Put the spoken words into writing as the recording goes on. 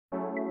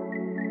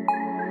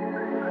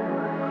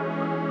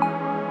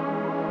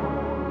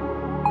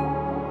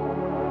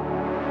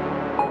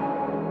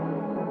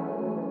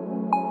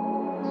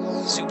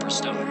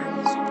Superstar.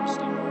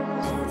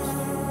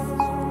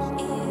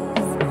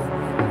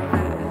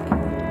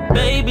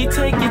 Baby,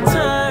 take your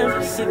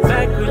time, sit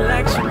back,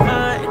 relax your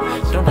mind.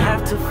 Don't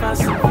have to fuss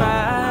and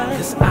fight,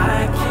 'cause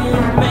I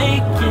can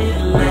make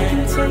it last. We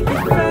can take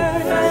it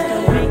fast,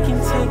 or we can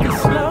take it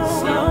slow.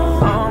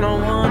 All I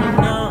wanna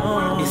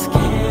know is,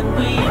 can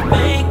we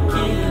make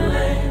it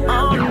last?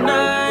 All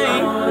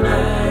night, all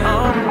night,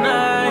 all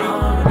night,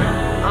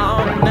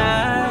 all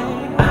night.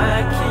 I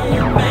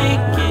can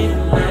make it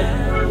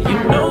last. You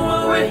know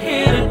what we're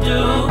here to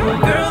do,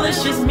 girl,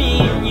 it's just me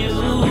and you.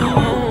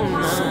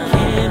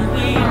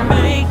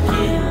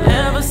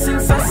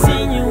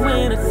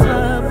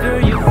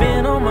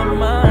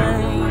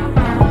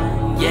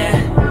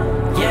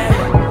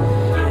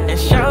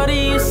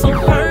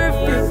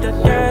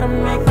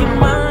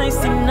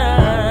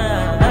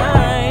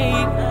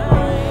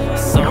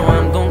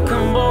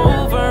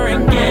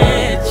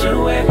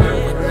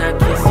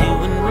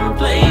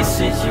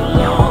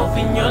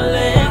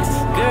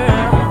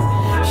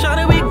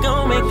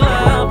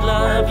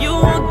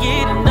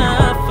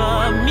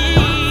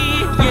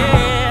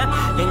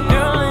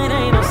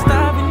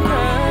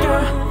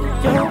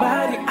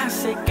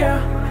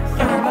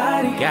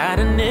 Got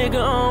a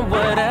nigga on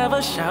whatever,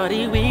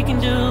 shawty, we can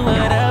do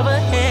whatever,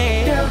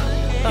 hey. Girl,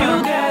 you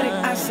got it,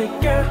 I say,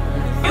 girl,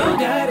 you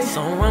got it.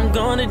 So I'm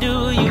gonna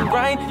do you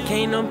right,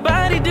 can't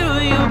nobody do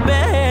you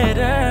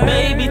better.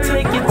 Baby,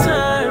 take your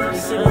time,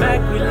 sit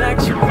back,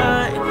 relax your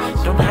mind.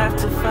 Don't have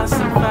to fuss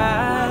and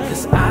fight,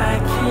 'cause I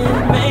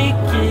can make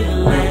it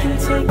last. We can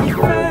take it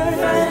fast,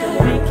 or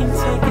we can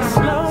take it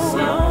slow.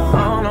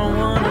 All I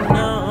wanna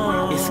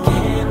know is,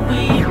 can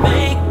we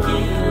make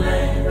it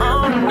last?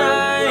 All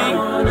night,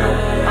 all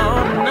night,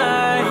 all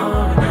night,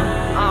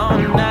 all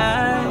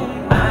night.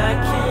 I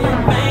can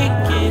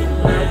make it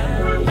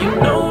last. You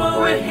know what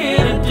we're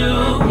here to do,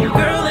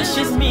 girl, it's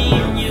just me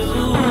and you.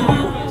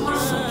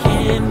 So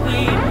can we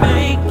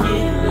make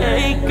it last?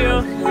 Hey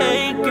girl,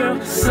 hey girl,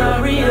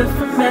 sorry if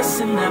I'm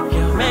messing up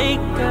your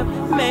makeup,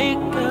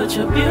 but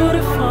you're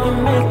beautiful, you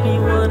make me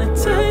wanna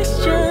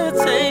taste ya.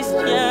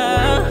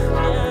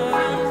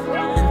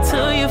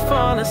 Until you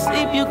fall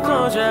asleep, you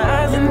close your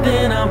eyes and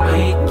then I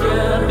wake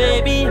ya.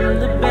 Baby, I'm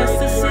the best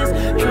this is.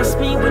 Trust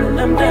me, when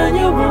I'm done,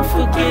 you won't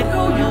forget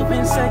who you've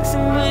been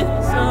sexing with.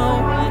 So,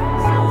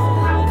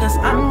 'cause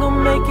I'm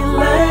gonna make it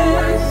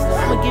last.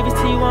 I'ma give it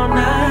to you all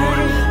night.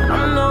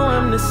 I know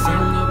I'm the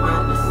singer,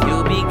 but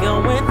you'll be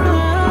going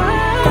on.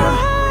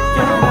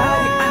 Your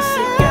body, I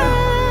say, girl,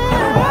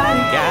 your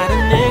body. Got a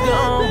nigga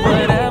on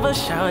whatever,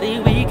 shawty,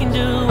 we can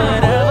do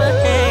whatever,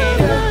 hey.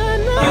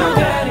 You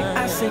got it,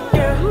 I say,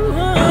 girl,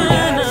 you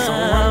got it. So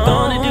I'm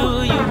gonna do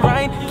you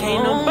right,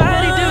 can't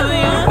nobody do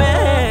you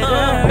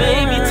better.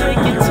 Baby,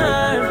 take your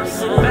time,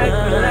 sit back,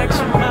 relax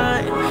your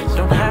mind.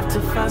 Don't have to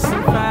fuss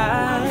and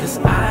fight, 'cause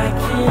I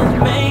can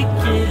make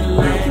it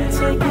last. We can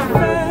take it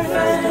fast,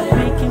 or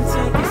we can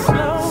take it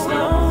slow.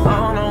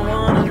 All I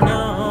wanna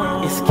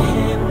know is,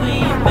 can we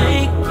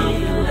make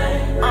it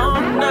last?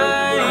 All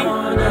night,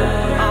 all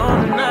night, all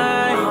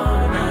night,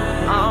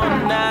 all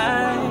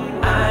night.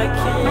 I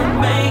can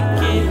make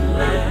it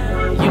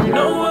last. You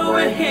know what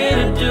we're here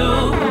to do,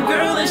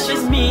 girl, it's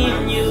just me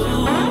and you.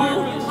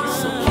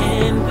 So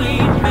can we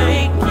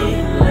make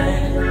it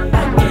last?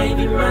 I gave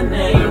you my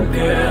name,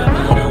 girl,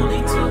 but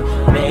only to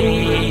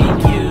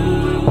make you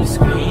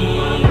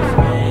scream.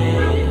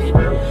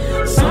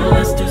 So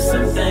let's do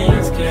some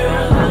things,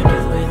 girl, I do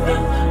it the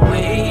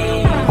way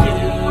you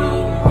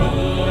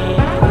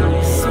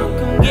need. So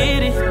come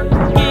get it,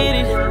 get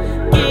it,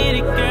 get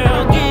it, girl,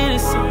 get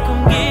it. So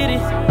come get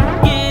it,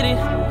 get it,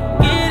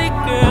 get it,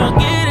 girl,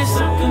 get it.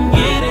 So come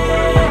get it,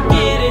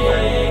 get it,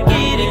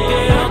 get it,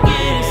 girl,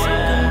 get it. So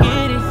come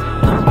get it,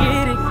 come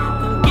get it,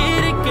 come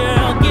get it,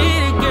 girl,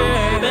 get it,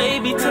 girl.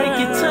 Baby, take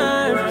your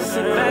time,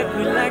 sit back,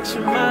 relax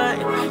your mind.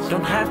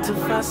 Don't have to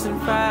fuss and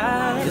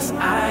fight, 'cause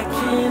I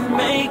can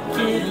make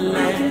it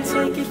last. We can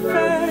take it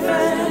fast,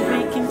 or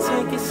we can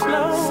take it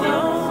slow.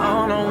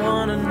 All I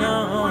wanna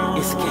know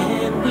is,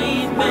 can we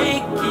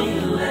make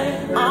it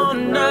last? All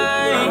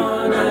night,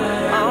 all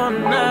night, all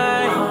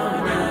night,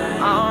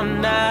 all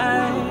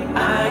night.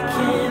 I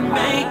can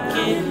make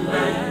it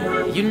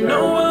last. You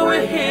know what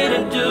we're here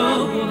to do,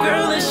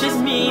 girl, it's just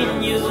me and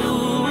you.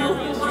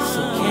 So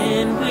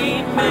can we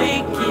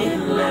make it